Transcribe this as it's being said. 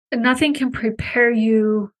nothing can prepare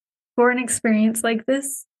you for an experience like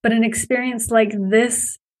this, but an experience like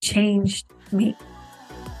this changed me.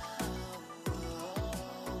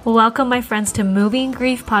 Welcome, my friends, to Moving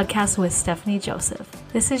Grief Podcast with Stephanie Joseph.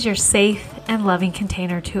 This is your safe and loving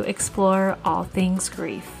container to explore all things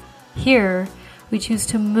grief. Here, we choose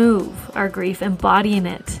to move our grief, embodying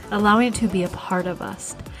it, allowing it to be a part of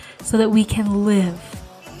us, so that we can live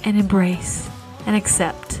and embrace and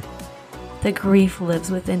accept that grief lives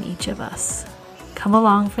within each of us. Come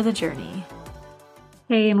along for the journey.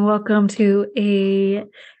 Hey, and welcome to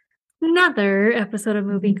another episode of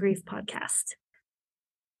Moving Grief Podcast.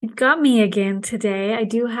 You've got me again today. I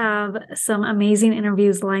do have some amazing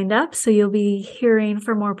interviews lined up, so you'll be hearing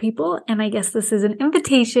from more people. And I guess this is an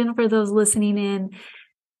invitation for those listening in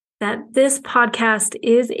that this podcast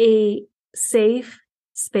is a safe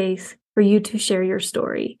space for you to share your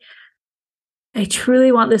story. I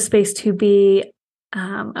truly want this space to be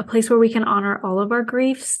a place where we can honor all of our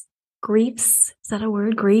griefs. Griefs? Is that a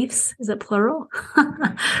word? Griefs? Is it plural?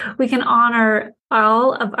 We can honor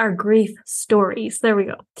all of our grief stories. There we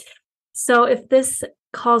go. So if this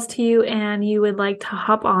calls to you and you would like to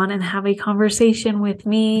hop on and have a conversation with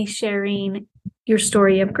me, sharing your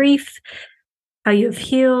story of grief, how you've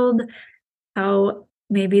healed, how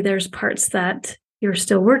maybe there's parts that you're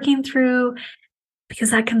still working through,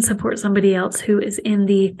 because that can support somebody else who is in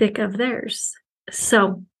the thick of theirs.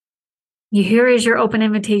 So here is your open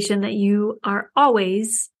invitation that you are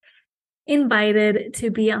always invited to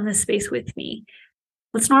be on this space with me.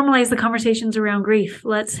 Let's normalize the conversations around grief.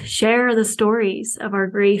 Let's share the stories of our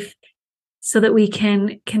grief so that we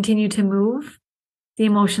can continue to move the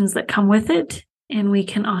emotions that come with it, and we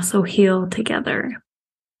can also heal together.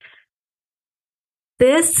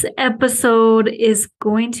 This episode is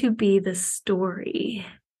going to be the story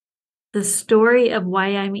of why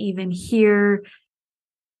I'm even here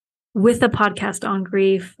with a podcast on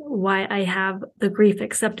grief, why I have the Grief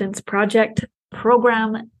Acceptance Project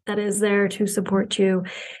program that is there to support you.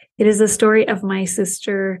 It is the story of my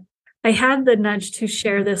sister. I had the nudge to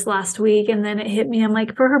share this last week, and then it hit me. I'm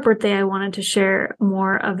like, for her birthday, I wanted to share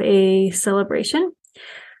more of a celebration.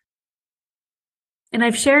 And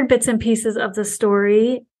I've shared bits and pieces of the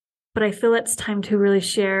story, but I feel it's time to really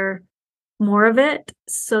share more of it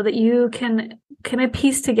so that you can kind of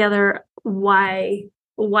piece together why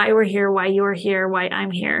we're here, why you're here, why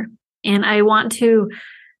I'm here. And I want to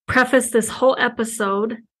preface this whole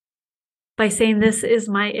episode by saying this is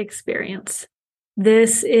my experience.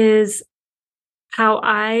 This is how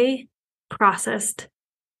I processed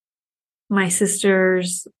my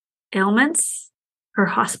sister's ailments, her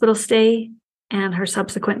hospital stay, and her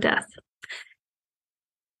subsequent death.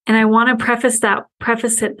 And I want to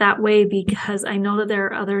preface it that way because I know that there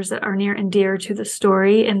are others that are near and dear to the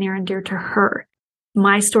story and near and dear to her.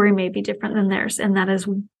 My story may be different than theirs, and that is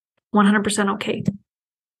 100% okay.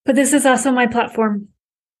 But this is also my platform.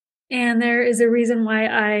 And there is a reason why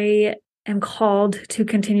I am called to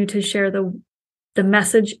continue to share the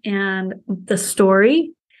message and the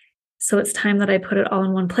story. So it's time that I put it all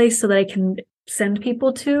in one place so that I can send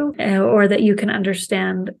people to, or that you can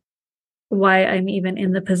understand why I'm even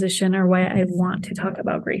in the position or why I want to talk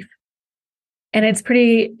about grief. And it's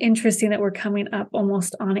pretty interesting that we're coming up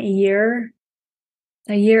almost on a year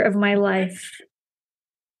of my life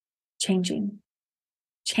changing.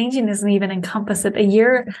 Changing doesn't even encompass it. A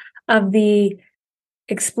year of the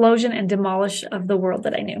explosion and demolish of the world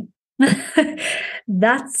that I knew.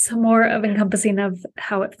 That's more of encompassing of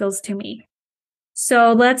how it feels to me.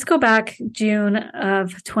 So let's go back June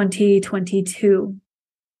of 2022.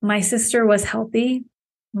 My sister was healthy.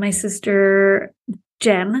 My sister,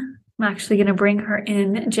 Jen, I'm actually going to bring her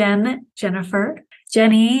in. Jennifer,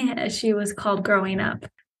 Jenny, as she was called growing up.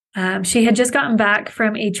 She had just gotten back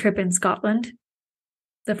from a trip in Scotland,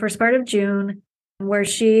 the first part of June, where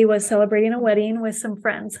she was celebrating a wedding with some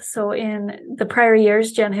friends. So in the prior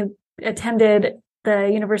years, Jen had attended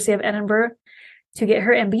the University of Edinburgh to get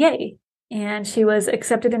her MBA. And she was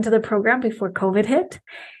accepted into the program before COVID hit.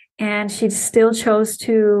 And she still chose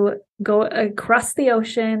to go across the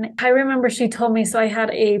ocean. I remember she told me, so I had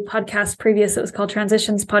a podcast previous, it was called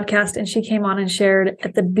Transitions Podcast, and she came on and shared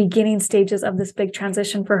at the beginning stages of this big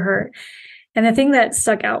transition for her. And the thing that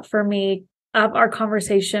stuck out for me of our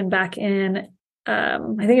conversation back in, I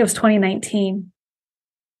think it was 2019,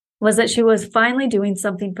 was that she was finally doing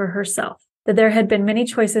something for herself, that there had been many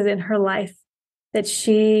choices in her life that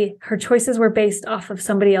her choices were based off of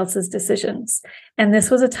somebody else's decisions. And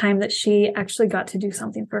this was a time that she actually got to do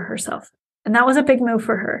something for herself. And that was a big move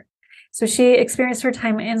for her. So she experienced her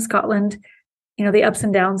time in Scotland, the ups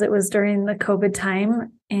and downs. It was during the COVID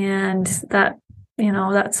time, and that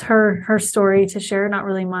that's her story to share, not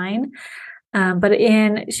really mine. But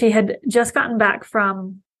she had just gotten back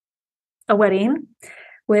from a wedding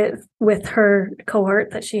with her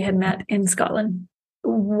cohort that she had met in Scotland.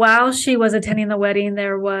 While she was attending the wedding,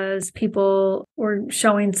 people were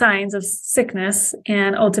showing signs of sickness,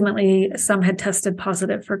 and ultimately some had tested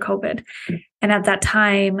positive for COVID. And at that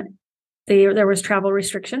time, there was travel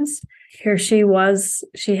restrictions. Here she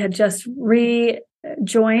had just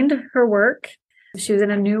rejoined her work. She was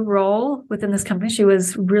in a new role within this company. She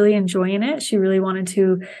was really enjoying it. She really wanted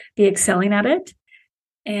to be excelling at it.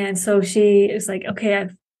 And so she is like, okay,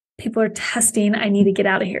 people are testing. I need to get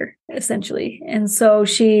out of here, essentially. And so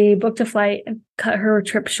she booked a flight and cut her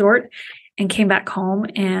trip short and came back home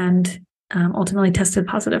and ultimately tested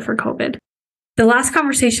positive for COVID. The last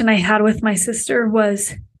conversation I had with my sister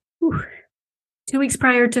was 2 weeks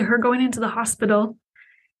prior to her going into the hospital.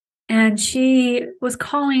 And she was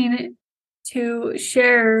calling to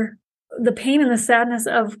share the pain and the sadness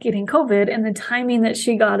of getting COVID and the timing that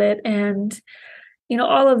she got it. And,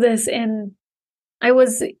 all of this. And I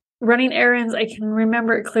was running errands. I can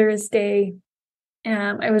remember it clear as day.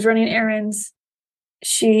 I was running errands.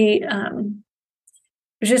 She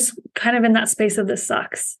was just kind of in that space of this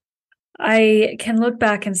sucks. I can look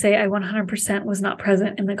back and say I 100% was not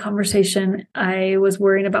present in the conversation. I was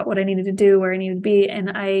worrying about what I needed to do, where I needed to be. And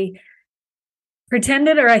I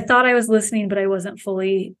pretended, or I thought I was listening, but I wasn't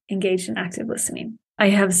fully engaged in active listening. I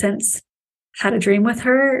have since had a dream with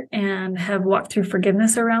her and have walked through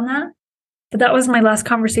forgiveness around that. But that was my last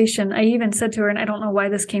conversation. I even said to her, and I don't know why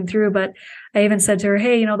this came through, but I even said to her,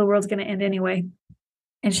 hey, the world's going to end anyway.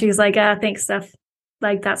 And she was like, thanks, Steph.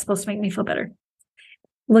 Like, that's supposed to make me feel better.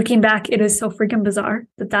 Looking back, it is so freaking bizarre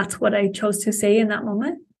that that's what I chose to say in that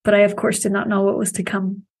moment. But I, of course, did not know what was to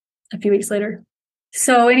come a few weeks later.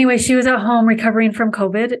 So anyway, she was at home recovering from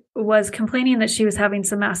COVID, was complaining that she was having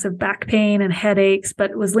some massive back pain and headaches,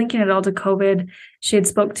 but was linking it all to COVID. She had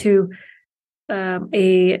spoke to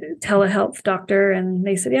a telehealth doctor, and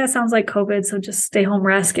they said, yeah, it sounds like COVID. So just stay home,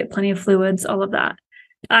 rest, get plenty of fluids, all of that.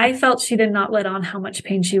 I felt she did not let on how much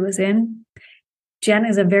pain she was in. Jen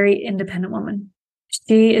is a very independent woman.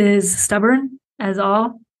 She is stubborn as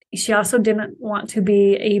all. She also didn't want to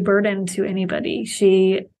be a burden to anybody.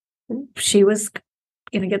 She was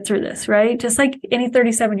going to get through this, right? Just like any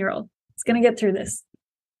 37-year-old is going to get through this.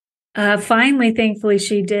 Finally, thankfully,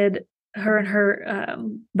 she did. Her and her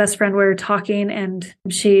best friend were talking, and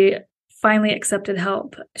she finally accepted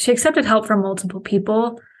help. She accepted help from multiple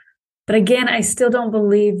people. But again, I still don't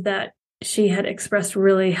believe that she had expressed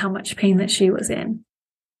really how much pain that she was in.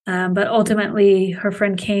 But ultimately, her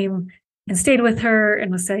friend came and stayed with her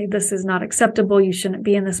and was saying, this is not acceptable. You shouldn't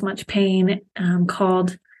be in this much pain,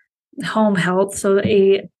 called home health. So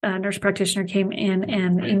a nurse practitioner came in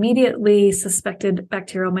and immediately suspected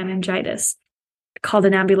bacterial meningitis, called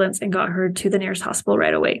an ambulance and got her to the nearest hospital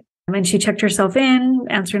right away. And she checked herself in,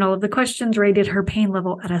 answering all of the questions, rated her pain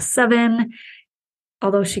level at a 7.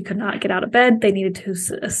 Although she could not get out of bed, they needed to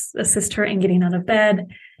assist her in getting out of bed.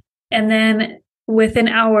 And then within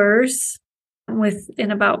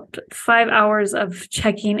about 5 hours of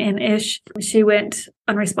checking in-ish, she went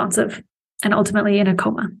unresponsive and ultimately in a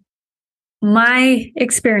coma. My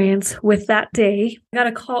experience with that day, I got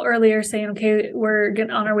a call earlier saying, okay, we're getting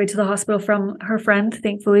on our way to the hospital from her friend,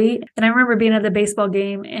 thankfully. And I remember being at the baseball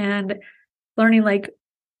game and learning, like,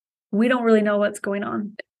 we don't really know what's going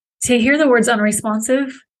on. To hear the words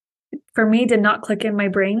unresponsive, for me, did not click in my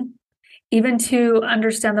brain. Even to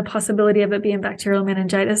understand the possibility of it being bacterial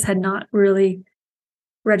meningitis had not really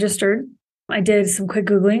registered. I did some quick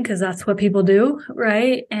Googling because that's what people do,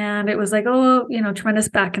 right? And it was like, tremendous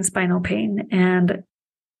back and spinal pain. And,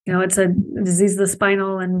 it's a disease of the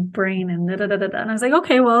spinal and brain and da-da-da-da-da. And I was like,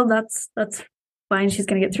 okay, well, that's fine. She's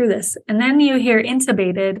going to get through this. And then you hear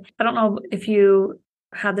intubated. I don't know if you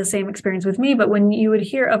had the same experience with me, but when you would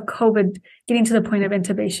hear of COVID getting to the point of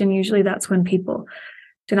intubation, usually that's when people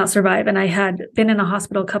do not survive. And I had been in a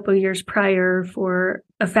hospital a couple of years prior for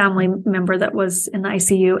a family member that was in the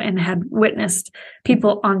ICU and had witnessed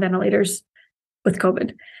people on ventilators with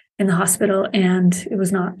COVID in the hospital. And it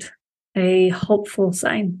was not a hopeful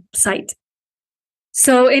sight.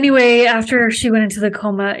 So anyway, after she went into the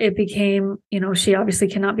coma, it became, she obviously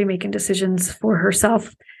cannot be making decisions for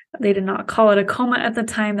herself. They did not call it a coma at the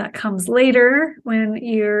time. That comes later when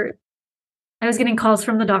I was getting calls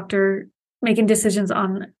from the doctor making decisions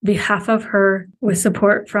on behalf of her with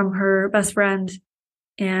support from her best friend.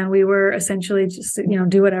 And we were essentially just,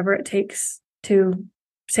 do whatever it takes to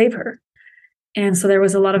save her. And so there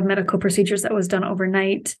was a lot of medical procedures that was done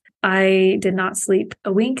overnight. I did not sleep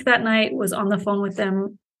a wink that night, was on the phone with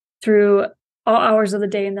them through all hours of the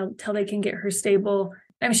day until they can get her stable.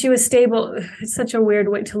 I mean, she was stable. It's such a weird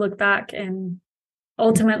way to look back, and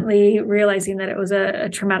ultimately realizing that it was a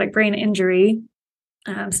traumatic brain injury.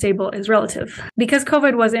 Stable is relative. Because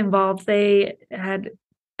COVID was involved, they had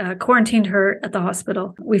quarantined her at the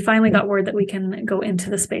hospital. We finally got word that we can go into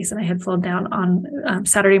the space, and I had flown down on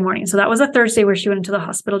Saturday morning. So that was a Thursday where she went into the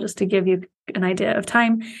hospital, just to give you an idea of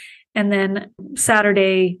time. And then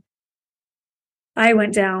Saturday, I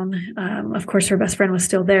went down. Of course, her best friend was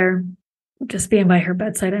still there, just being by her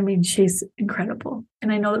bedside. I mean, she's incredible.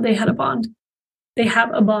 And I know that they had a bond. They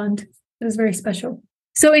have a bond. It was very special.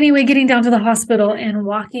 So anyway, getting down to the hospital and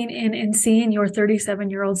walking in and seeing your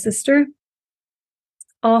 37-year-old sister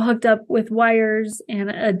all hooked up with wires and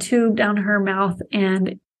a tube down her mouth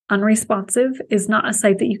and unresponsive is not a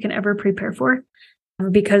sight that you can ever prepare for,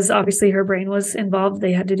 because obviously her brain was involved.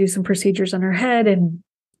 They had to do some procedures on her head. And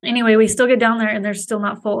anyway, we still get down there and there's still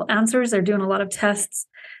not full answers. They're doing a lot of tests,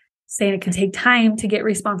 saying it can take time to get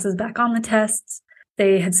responses back on the tests.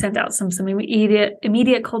 They had sent out some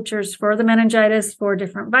immediate cultures for the meningitis, for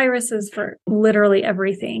different viruses, for literally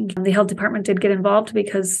everything. The health department did get involved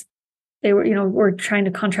because they were trying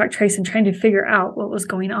to contract trace and trying to figure out what was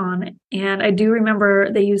going on. And I do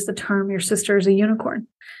remember they used the term, your sister is a unicorn.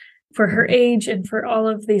 For her age and for all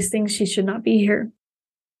of these things, she should not be here.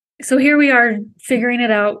 So here we are figuring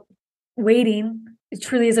it out, waiting. It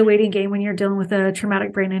truly is a waiting game when you're dealing with a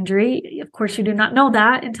traumatic brain injury. Of course, you do not know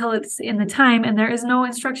that until it's in the time, and there is no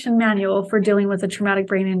instruction manual for dealing with a traumatic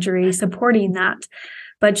brain injury supporting that.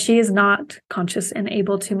 But she is not conscious and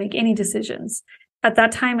able to make any decisions. At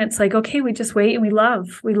that time, it's like, okay, we just wait, and we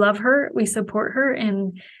love her, we support her,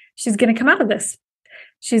 and she's going to come out of this.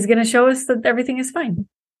 She's going to show us that everything is fine.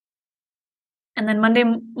 And then Monday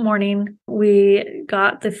morning, we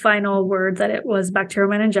got the final word that it was bacterial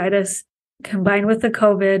meningitis combined with the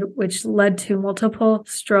COVID, which led to multiple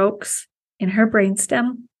strokes in her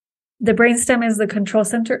brainstem. The brainstem is the control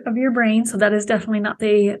center of your brain, so that is definitely not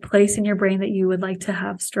the place in your brain that you would like to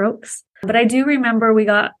have strokes. But I do remember we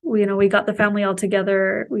got the family all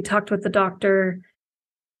together. We talked with the doctor.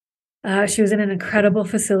 She was in an incredible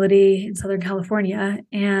facility in Southern California,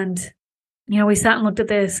 and we sat and looked at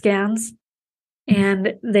the scans.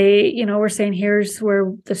 And they, were saying, here's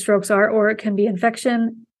where the strokes are, or it can be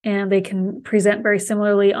infection, and they can present very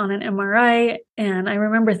similarly on an MRI. And I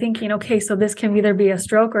remember thinking, okay, so this can either be a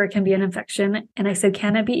stroke or it can be an infection. And I said,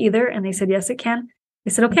 can it be either? And they said, yes, it can. I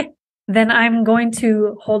said, okay, then I'm going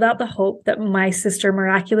to hold out the hope that my sister,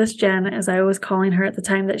 Miraculous Jen, as I was calling her at the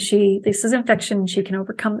time, that this is infection and she can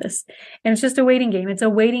overcome this. And it's just a waiting game. It's a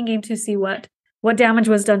waiting game to see what damage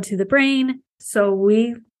was done to the brain. So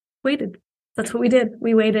we waited. That's what we did.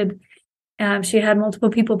 We waited. She had multiple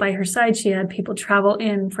people by her side. She had people travel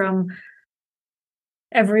in from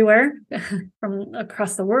everywhere, from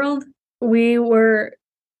across the world. We were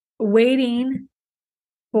waiting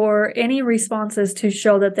for any responses to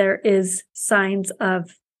show that there is signs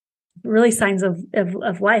of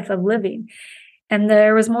life, of living. And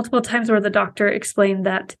there was multiple times where the doctor explained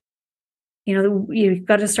that, you've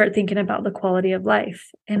got to start thinking about the quality of life.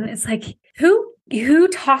 And it's like, who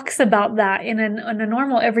talks about that in a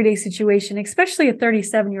normal everyday situation, especially a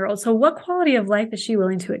 37-year-old? So what quality of life is she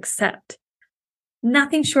willing to accept?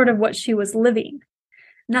 Nothing short of what she was living,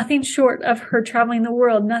 nothing short of her traveling the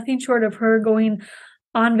world, nothing short of her going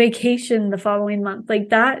on vacation the following month. Like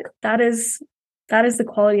that is the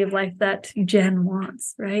quality of life that Jen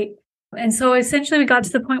wants, right? And so essentially we got to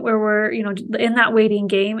the point where we're, in that waiting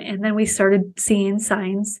game, and then we started seeing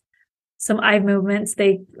signs. Some eye movements.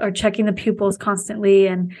 They are checking the pupils constantly.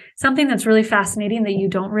 And something that's really fascinating that you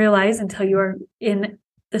don't realize until you are in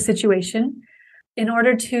the situation, in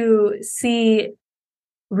order to see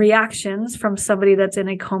reactions from somebody that's in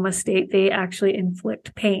a coma state, they actually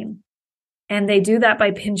inflict pain. And they do that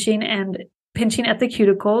by pinching at the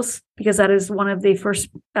cuticles, because that is one of the first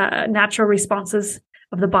natural responses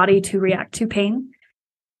of the body to react to pain.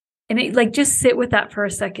 And just sit with that for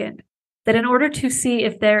a second. That in order to see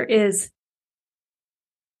if there is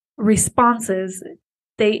responses,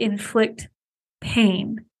 they inflict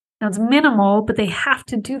pain. Now it's minimal, but they have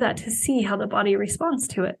to do that to see how the body responds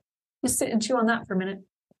to it. Just sit and chew on that for a minute.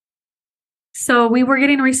 So we were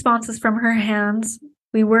getting responses from her hands.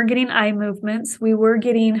 We were getting eye movements. We were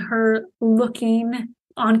getting her looking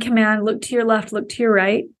on command, look to your left, look to your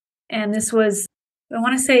right. And this was, I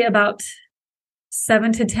want to say, about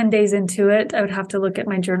 7 to 10 days into it. I would have to look at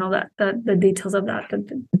my journal, that the details of that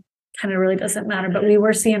kind of really doesn't matter, but we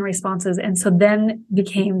were seeing responses. And so then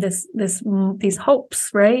became these hopes,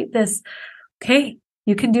 right? Okay,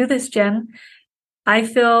 you can do this, Jen. I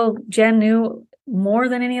feel Jen knew more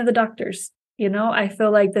than any of the doctors. I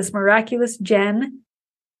feel like this miraculous Jen,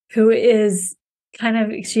 who is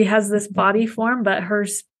she has this body form, but her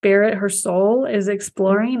spirit, her soul is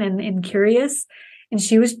exploring and curious. And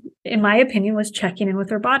she was, in my opinion, was checking in with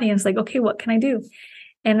her body. And it's like, okay, what can I do?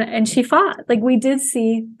 And she fought. Like, we did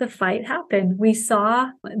see the fight happen. We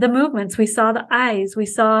saw the movements. We saw the eyes. We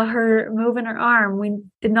saw her move in her arm. We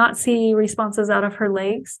did not see responses out of her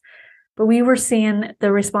legs, but we were seeing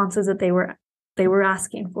the responses that they were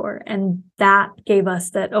asking for. And that gave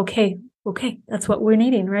us that, okay, that's what we're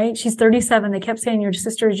needing, right? She's 37. They kept saying, your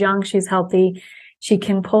sister is young. She's healthy. She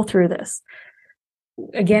can pull through this.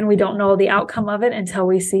 Again, we don't know the outcome of it until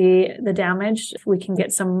we see the damage. If we can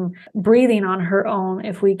get some breathing on her own,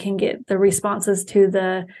 if we can get the responses to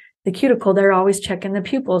the cuticle, they're always checking the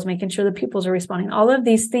pupils, making sure the pupils are responding. All of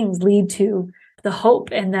these things lead to the hope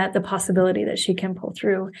and that the possibility that she can pull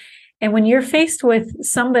through. And when you're faced with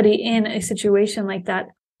somebody in a situation like that,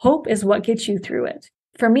 hope is what gets you through it.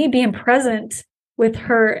 For me, being present with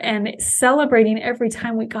her and celebrating every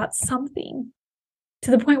time we got something, to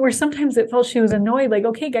the point where sometimes it felt she was annoyed, like,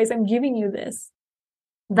 okay, guys, I'm giving you this.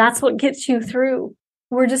 That's what gets you through.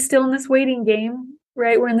 We're just still in this waiting game,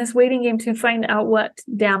 right? We're in this waiting game to find out what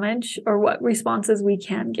damage or what responses we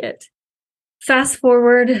can get. Fast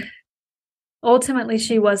forward, ultimately,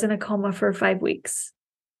 she was in a coma for 5 weeks.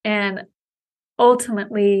 And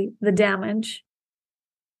ultimately, the damage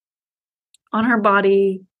on her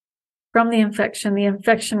body from the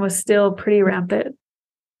infection was still pretty rampant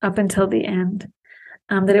up until the end.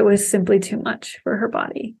 That it was simply too much for her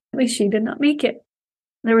body. At least she did not make it.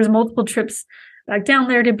 There was multiple trips back down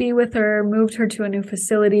there to be with her, moved her to a new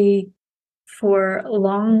facility for a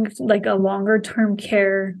longer term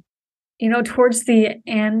care. Towards the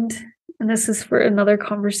end, and this is for another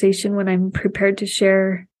conversation when I'm prepared to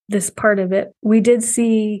share this part of it, we did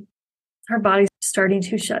see her body starting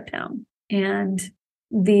to shut down. And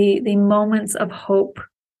the moments of hope,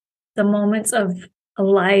 the moments of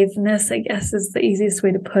aliveness, I guess is the easiest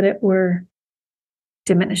way to put it, were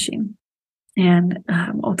diminishing. And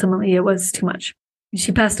ultimately it was too much.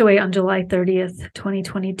 She passed away on July 30th,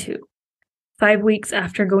 2022, 5 weeks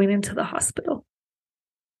after going into the hospital.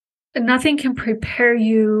 And nothing can prepare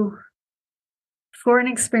you for an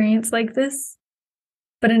experience like this,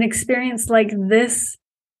 but an experience like this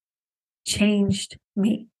changed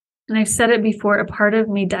me. And I've said it before, a part of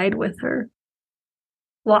me died with her.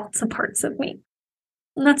 Lots of parts of me.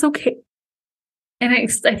 And that's okay. And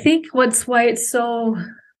I think why it's so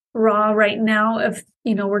raw right now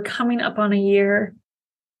we're coming up on a year,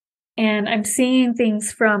 and I'm seeing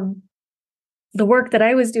things from the work that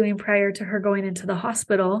I was doing prior to her going into the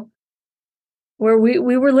hospital, where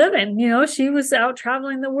we were living, she was out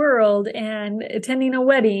traveling the world and attending a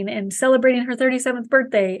wedding and celebrating her 37th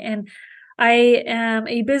birthday. And I am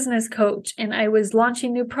a business coach, and I was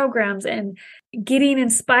launching new programs and getting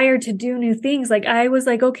inspired to do new things. Like, I was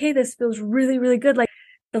like, okay, this feels really, really good. Like,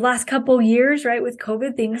 the last couple years, right, with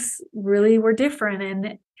COVID, things really were different.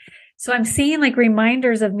 And so I'm seeing like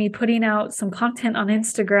reminders of me putting out some content on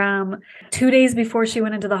Instagram. 2 days before she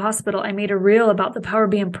went into the hospital, I made a reel about the power of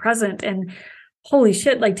being present. And holy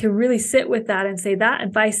shit, like, to really sit with that and say that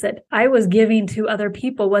advice that I was giving to other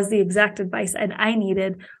people was the exact advice that I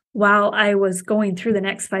needed while I was going through the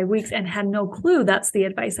next 5 weeks and had no clue that's the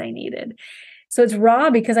advice I needed. So it's raw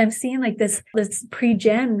because I'm seeing like this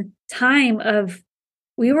pre-gen time of,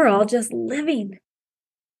 we were all just living.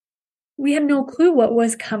 We had no clue what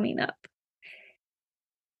was coming up.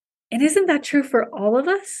 And isn't that true for all of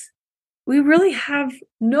us? We really have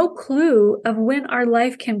no clue of when our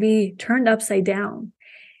life can be turned upside down.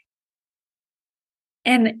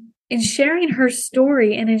 And in sharing her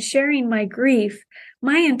story and in sharing my grief,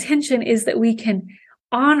 my intention is that we can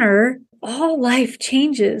honor all life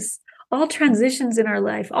changes, all transitions in our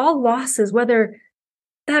life, all losses, whether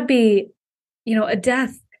that be, a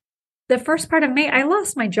death. The first part of May, I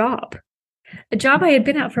lost my job, a job I had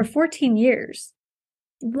been at for 14 years.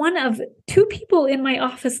 One of 2 people in my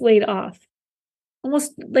office laid off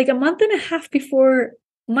almost like a month and a half before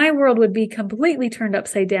my world would be completely turned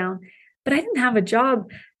upside down. But I didn't have a job.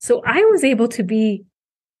 So I was able to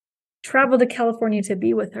travel to California to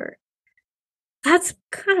be with her. That's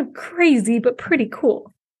kind of crazy, but pretty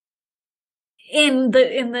cool in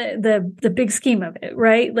the big scheme of it,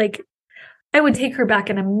 right? Like, I would take her back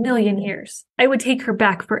in a million years. I would take her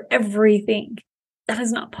back for everything. That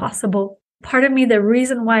is not possible. Part of me, the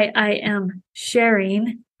reason why I am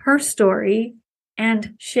sharing her story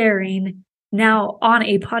and sharing now on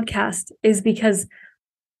a podcast is because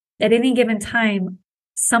at any given time,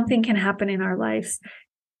 something can happen in our lives,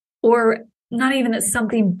 or not even that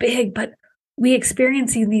something big, but we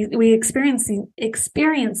experience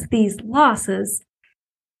these losses,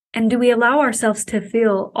 and do we allow ourselves to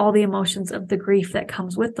feel all the emotions of the grief that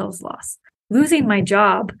comes with those losses? Losing my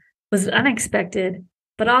job was unexpected,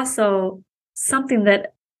 but also something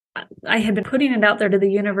that I had been putting it out there to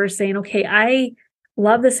the universe saying, okay, I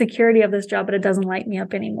love the security of this job, but it doesn't light me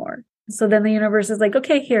up anymore. So then the universe is like,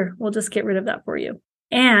 okay, here, we'll just get rid of that for you.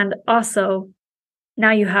 And also,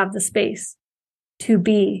 now you have the space to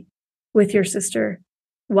be with your sister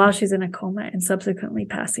while she's in a coma and subsequently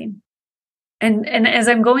passing. And as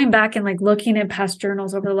I'm going back and like looking at past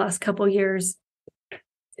journals over the last couple of years,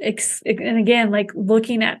 and again, like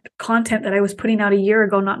looking at content that I was putting out a year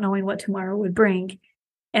ago, not knowing what tomorrow would bring.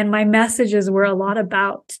 And my messages were a lot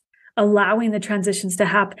about allowing the transitions to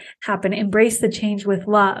happen, embrace the change with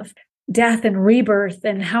love, death and rebirth,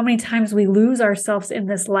 and how many times we lose ourselves in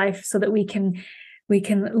this life so that we can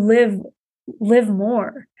live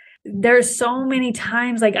more. There's so many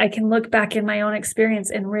times like I can look back in my own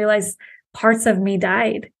experience and realize parts of me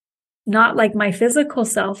died, not like my physical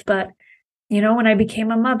self, but when I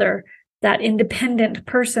became a mother, that independent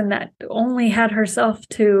person that only had herself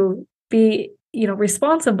to be,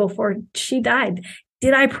 responsible for, she died.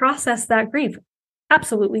 Did I process that grief?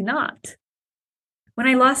 Absolutely not. When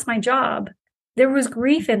I lost my job, there was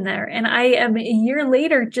grief in there. And I am a year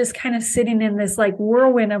later just kind of sitting in this like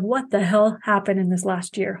whirlwind of what the hell happened in this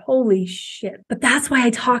last year. Holy shit. But that's why I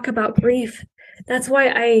talk about grief. That's why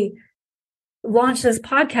I launched this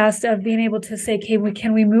podcast of being able to say,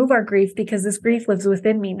 can we move our grief? Because this grief lives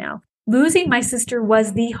within me now. Losing my sister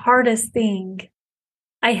was the hardest thing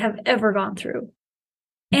I have ever gone through.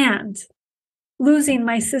 And losing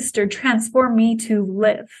my sister transformed me to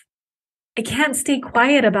live. I can't stay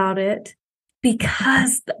quiet about it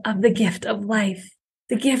because of the gift of life,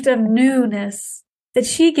 the gift of newness that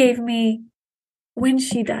she gave me when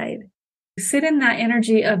she died. Sit in that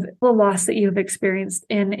energy of the loss that you have experienced.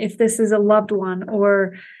 And if this is a loved one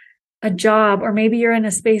or a job, or maybe you're in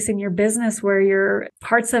a space in your business where your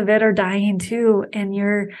parts of it are dying too, and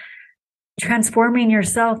you're transforming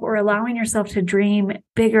yourself or allowing yourself to dream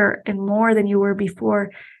bigger and more than you were before,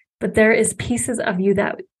 but there is pieces of you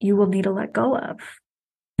that you will need to let go of.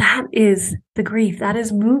 That is the grief. That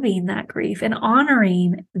is moving that grief and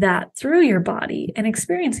honoring that through your body and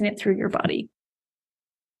experiencing it through your body.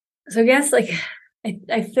 So I guess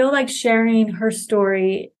I feel like sharing her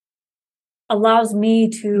story allows me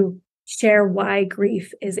to share why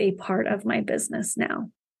grief is a part of my business now.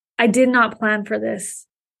 I did not plan for this.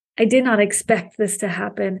 I did not expect this to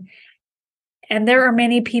happen. And there are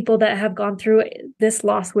many people that have gone through this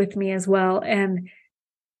loss with me as well. And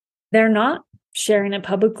they're not sharing it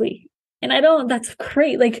publicly. And that's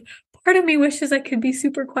great. Like, part of me wishes I could be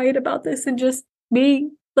super quiet about this and just be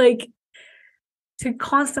like, to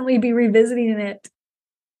constantly be revisiting it.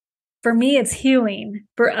 For me, it's healing.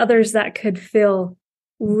 For others, that could feel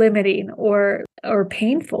limiting or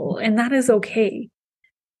painful. And that is okay.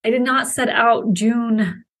 I did not set out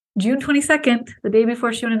June 22nd, the day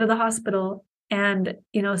before she went into the hospital, and,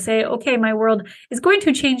 say, okay, my world is going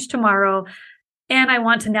to change tomorrow, and I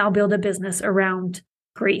want to now build a business around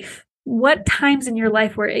grief. What times in your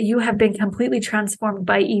life where you have been completely transformed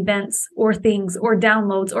by events or things or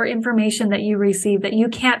downloads or information that you receive that you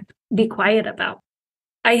can't be quiet about?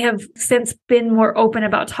 I have since been more open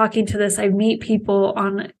about talking to this. I meet people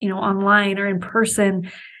on, online or in person.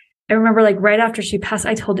 I remember right after she passed,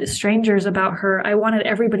 I told strangers about her. I wanted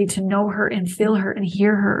everybody to know her and feel her and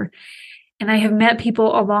hear her. And I have met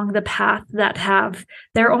people along the path that have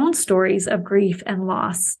their own stories of grief and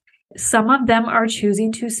loss. Some of them are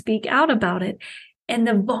choosing to speak out about it. And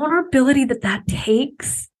the vulnerability that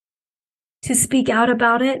takes to speak out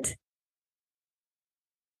about it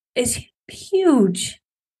is huge.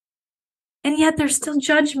 And yet there's still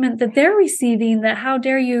judgment that they're receiving, that how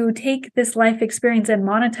dare you take this life experience and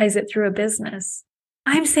monetize it through a business.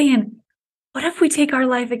 I'm saying, what if we take our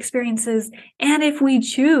life experiences and if we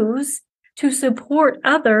choose to support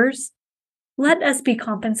others, let us be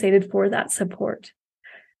compensated for that support.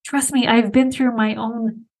 Trust me, I've been through my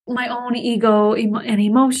own ego and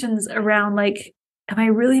emotions around am I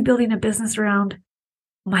really building a business around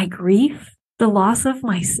my grief, the loss of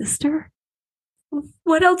my sister?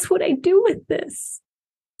 What else would I do with this?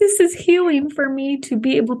 This is healing for me to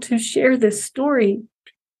be able to share this story.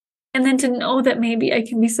 And then to know that maybe I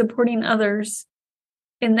can be supporting others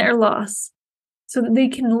in their loss so that they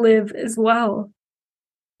can live as well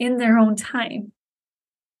in their own time.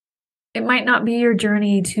 It might not be your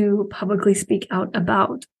journey to publicly speak out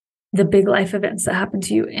about the big life events that happen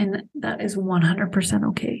to you, and that is 100%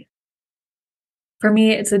 okay. For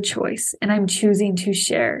me, it's a choice, and I'm choosing to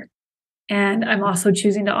share. And I'm also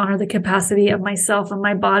choosing to honor the capacity of myself and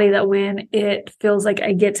my body, that when it feels like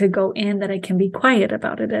I get to go in, that I can be quiet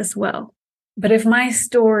about it as well. But if my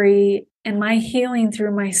story and my healing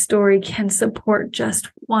through my story can support just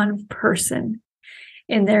one person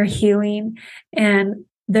in their healing and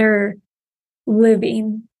their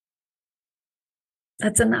living,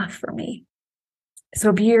 that's enough for me.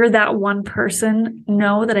 So if you're that one person,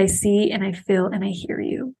 know that I see and I feel and I hear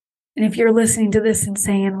you. And if you're listening to this and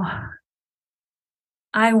saying, well,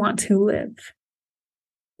 I want to live,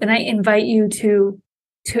 then I invite you to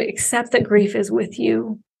accept that grief is with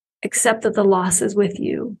you, accept that the loss is with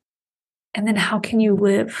you. And then how can you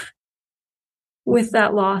live with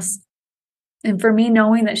that loss? And for me,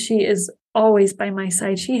 knowing that she is always by my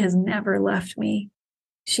side, she has never left me.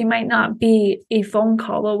 She might not be a phone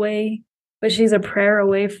call away, but she's a prayer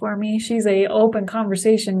away for me. She's an open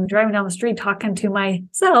conversation, driving down the street, talking to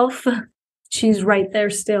myself. She's right there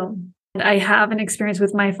still. And I have an experience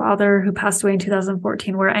with my father who passed away in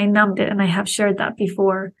 2014 where I numbed it, and I have shared that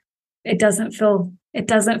before. It doesn't feel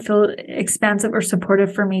expansive or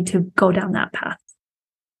supportive for me to go down that path.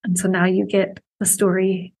 And so now you get the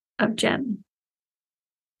story of Jen.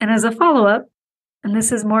 And as a follow-up, and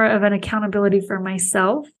this is more of an accountability for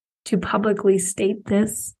myself to publicly state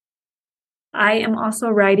this, I am also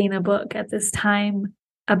writing a book at this time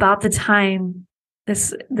about the time,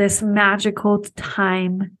 this magical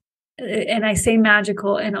time. And I say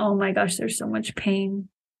magical, and oh my gosh, there's so much pain,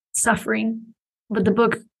 suffering. But the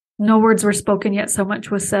book, no words were spoken yet, so much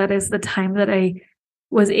was said, is the time that I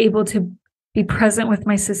was able to be present with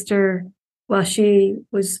my sister while she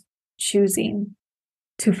was choosing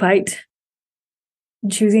to fight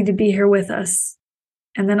and choosing to be here with us,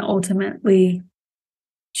 and then ultimately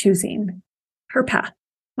choosing her path.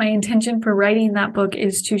 My intention for writing that book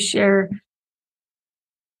is to share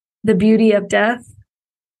the beauty of death.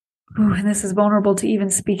 Ooh, and this is vulnerable to even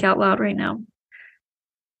speak out loud right now.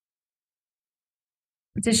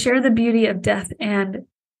 But to share the beauty of death and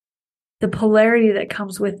the polarity that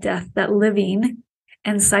comes with death, that living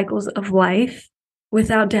and cycles of life.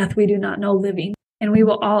 Without death, we do not know living. And we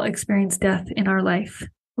will all experience death in our life.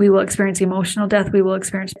 We will experience emotional death, we will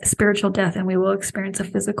experience spiritual death, and we will experience a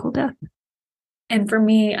physical death. And for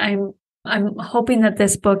me, I'm hoping that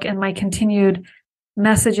this book and my continued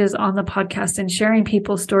messages on the podcast and sharing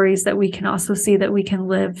people's stories, that we can also see that we can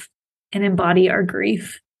live and embody our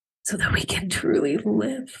grief so that we can truly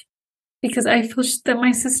live. Because I feel that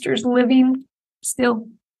my sister's living still.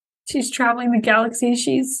 She's traveling the galaxy.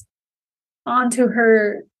 She's on to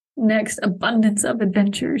her next abundance of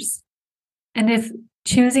adventures. And if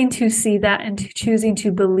choosing to see that and choosing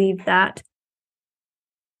to believe that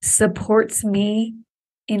supports me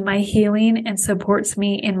in my healing and supports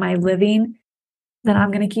me in my living, then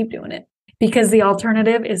I'm going to keep doing it. Because the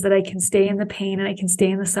alternative is that I can stay in the pain and I can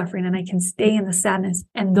stay in the suffering and I can stay in the sadness,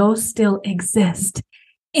 and those still exist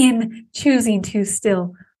in choosing to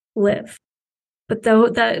still live. But though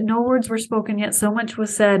that no words were spoken yet, so much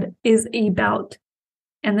was said, is about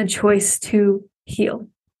and the choice to heal.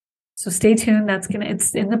 So stay tuned.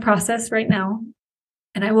 It's in the process right now.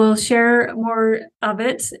 And I will share more of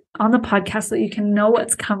it on the podcast so that you can know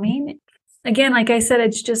what's coming. Again, like I said,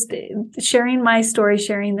 it's just sharing my story,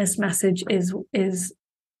 sharing this message is with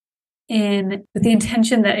the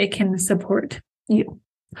intention that it can support you,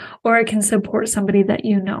 or it can support somebody that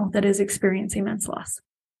you know that is experiencing immense loss.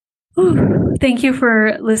 Ooh, thank you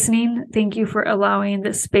for listening. Thank you for allowing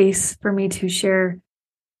this space for me to share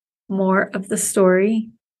more of the story.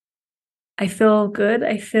 I feel good.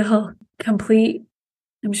 I feel complete.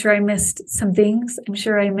 I'm sure I missed some things. I'm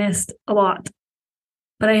sure I missed a lot.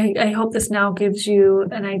 But I hope this now gives you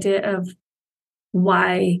an idea of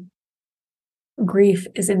why grief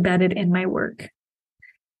is embedded in my work.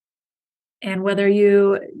 And whether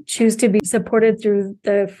you choose to be supported through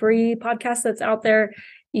the free podcast that's out there,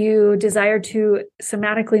 you desire to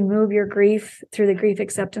somatically move your grief through the Grief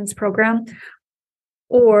Acceptance Program,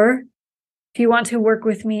 or if you want to work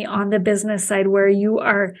with me on the business side where you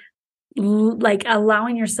are like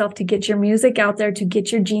allowing yourself to get your music out there, to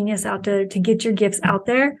get your genius out there, to get your gifts out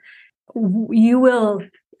there, you will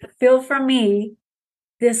feel from me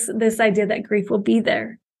this idea that grief will be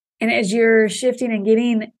there. And as you're shifting and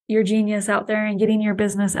getting your genius out there and getting your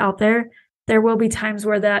business out there, there will be times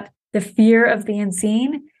where the fear of being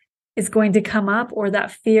seen is going to come up, or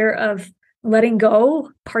that fear of letting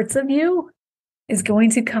go parts of you is going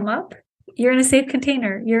to come up. You're in a safe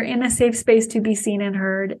container. You're in a safe space to be seen and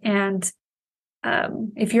heard. And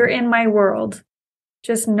if you're in my world,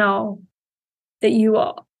 just know that you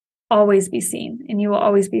will always be seen, and you will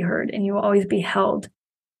always be heard, and you will always be held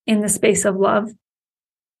in the space of love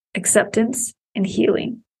acceptance, and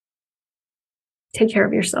healing. Take care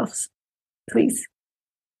of yourselves, please.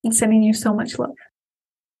 I'm sending you so much love.